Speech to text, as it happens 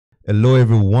Hello,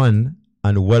 everyone,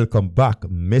 and welcome back.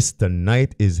 Mr.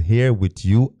 Knight is here with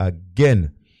you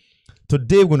again.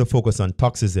 Today, we're going to focus on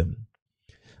Taxism,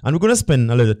 and we're going to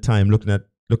spend a little time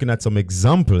looking at some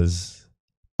examples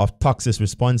of Taxis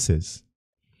responses.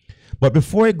 But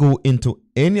before I go into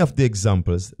any of the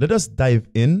examples, let us dive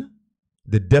in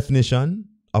the definition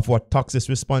of what Taxis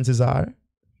responses are.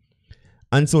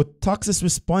 And so Taxis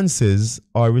responses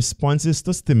are responses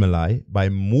to stimuli by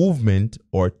movement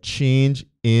or change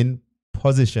in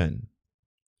position.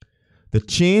 The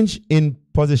change in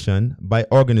position by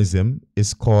organism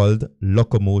is called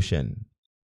locomotion.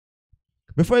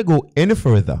 Before I go any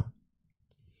further,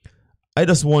 I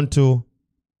just want to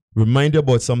remind you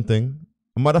about something.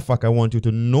 As a matter of fact, I want you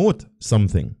to note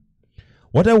something.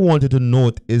 What I want you to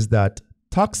note is that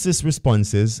Taxis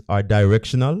responses are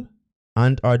directional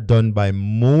and are done by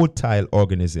motile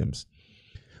organisms,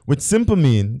 which simply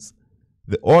means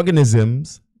the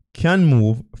organisms can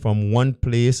move from one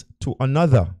place to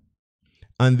another,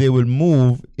 and they will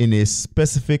move in a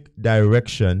specific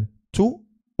direction to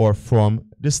or from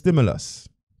the stimulus.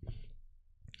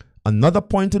 Another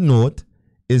point to note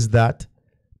is that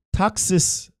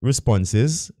Taxis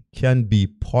responses can be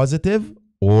positive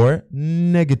or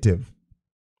negative.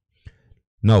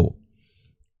 Now,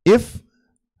 if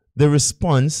the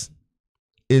response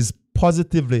is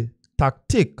positively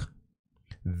tactic,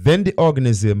 then the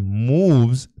organism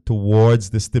moves towards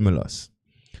the stimulus.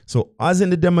 So as in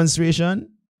the demonstration,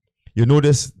 you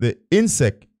notice the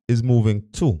insect is moving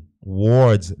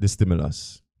towards the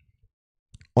stimulus.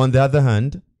 On the other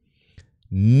hand,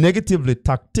 negatively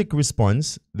tactic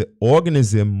response, the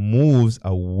organism moves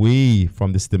away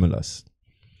from the stimulus.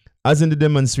 As in the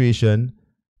demonstration,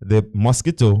 the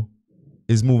mosquito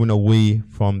is moving away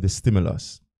from the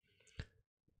stimulus.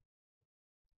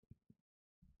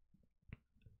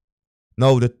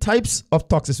 Now, the types of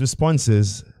Taxis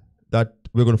responses that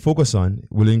we're going to focus on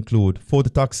will include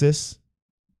Phototaxis,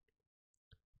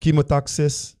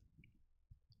 Chemotaxis,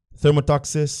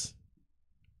 Thermotaxis,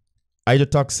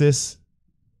 Hydrotaxis,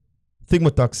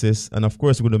 Thigmotaxis, and of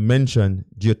course, we're going to mention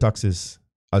Geotaxis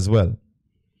as well.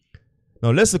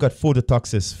 Now, let's look at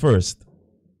Phototaxis first.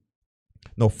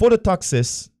 Now,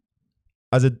 Phototaxis,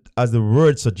 as the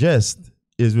word suggests,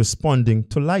 is responding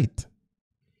to light.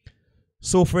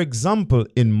 So, for example,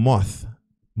 in moth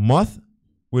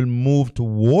will move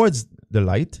towards the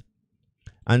light,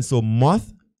 and so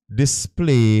moth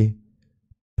display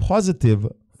positive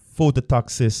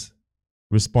Phototaxis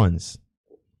response.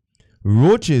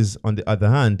 Roaches, on the other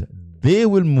hand, they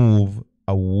will move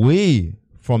away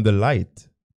from the light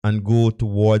and go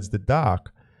towards the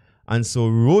dark. And so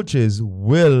roaches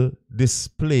will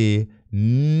display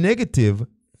negative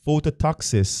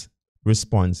Phototaxis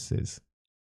responses.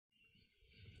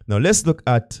 Now let's look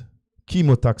at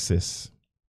Chemotaxis.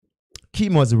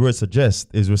 Chemo, as the word suggests,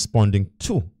 is responding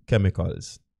to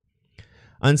chemicals.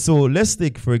 And so let's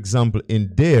take, for example,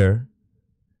 in deer,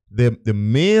 the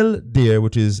male deer,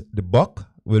 which is the buck,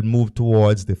 will move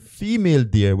towards the female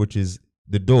deer, which is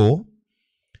the doe.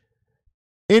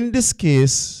 In this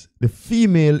case, the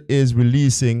female is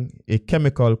releasing a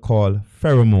chemical called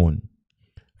pheromone.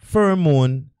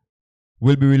 Pheromone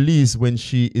will be released when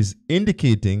she is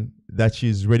indicating that she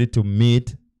is ready to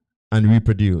mate and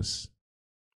reproduce.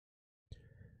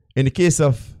 In the case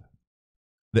of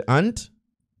the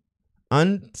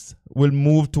ants will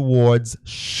move towards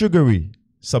sugary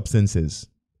substances.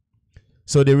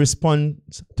 So they respond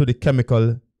to the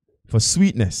chemical for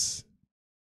sweetness.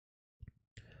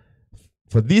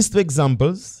 For these two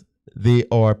examples, they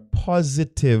are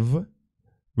positive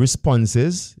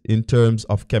responses in terms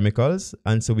of chemicals,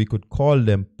 and so we could call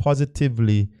them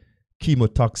positively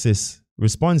chemotaxis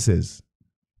responses.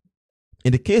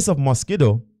 In the case of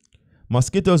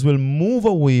mosquitoes will move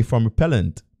away from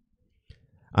repellent,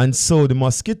 and so the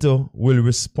mosquito will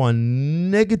respond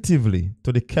negatively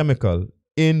to the chemical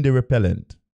in the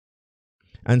repellent.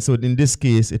 And so in this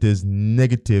case, it is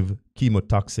negative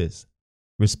chemotaxis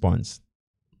response.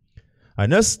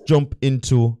 And let's jump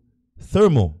into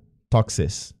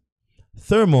Thermotaxis.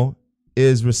 Thermo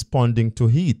is responding to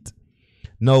heat.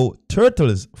 Now,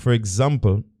 turtles, for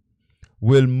example,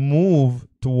 will move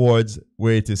towards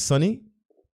where it is sunny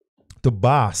to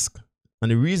bask.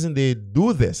 And the reason they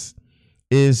do this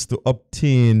is to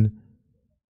obtain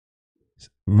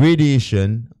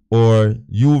radiation or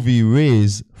UV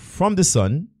rays from the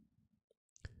sun,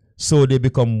 so they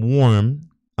become warm,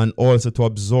 and also to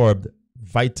absorb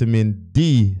vitamin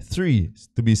D3,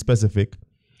 to be specific,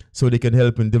 so they can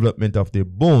help in development of their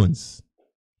bones.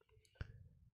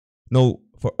 Now,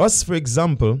 for us, for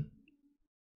example,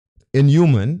 in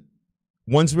human,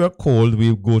 once we are cold,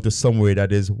 we go to somewhere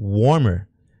that is warmer.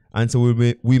 And so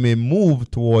we may move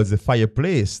towards the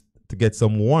fireplace to get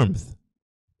some warmth.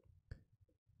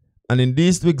 And in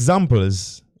these two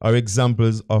examples are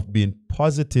examples of being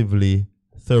positively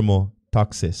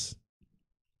thermotaxis.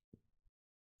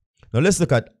 Now let's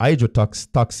look at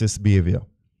hydrotaxis behavior.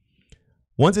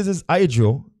 Once it is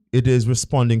hydro, it is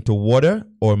responding to water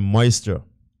or moisture.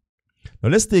 Now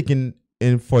let's take in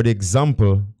for the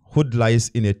example, hood lies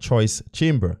in a choice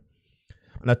chamber.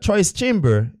 And a choice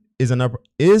chamber is an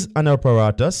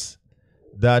apparatus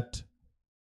that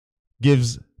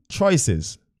gives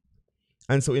choices.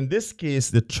 And so in this case,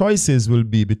 the choices will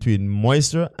be between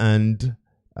moisture and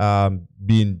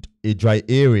being a dry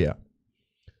area.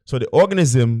 So the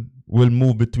organism will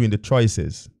move between the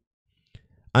choices.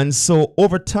 And so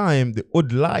over time, the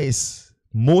hood lice,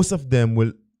 most of them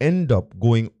will end up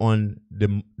going on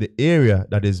the area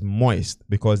that is moist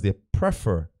because they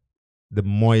prefer the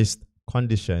moist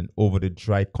condition over the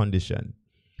dry condition.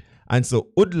 And so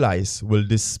hood lice will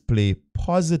display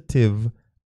positive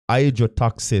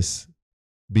hydrotaxis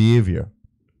behavior.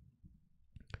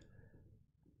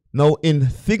 Now in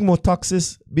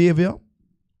Thigmotaxis behavior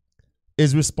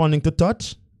is responding to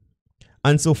touch.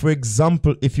 And so, for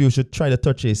example, if you should try to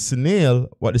touch a snail,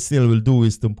 what the snail will do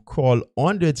is to crawl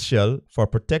under its shell for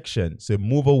protection. So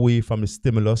move away from the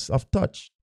stimulus of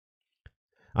touch.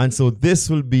 And so this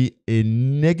will be a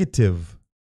negative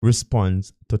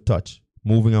response to touch,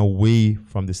 moving away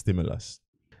from the stimulus.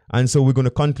 And so we're going to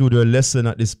conclude our lesson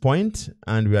at this point,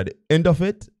 and we're at the end of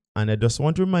it. And I just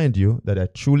want to remind you that I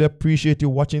truly appreciate you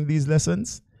watching these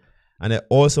lessons. And I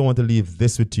also want to leave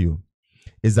this with you,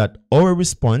 is that our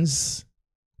response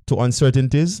to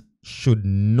uncertainties should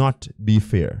not be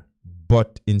fear,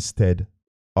 but instead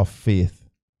of faith.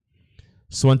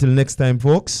 So until next time,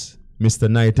 folks, Mr.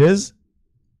 Knight is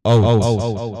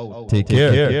out. Take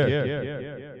care.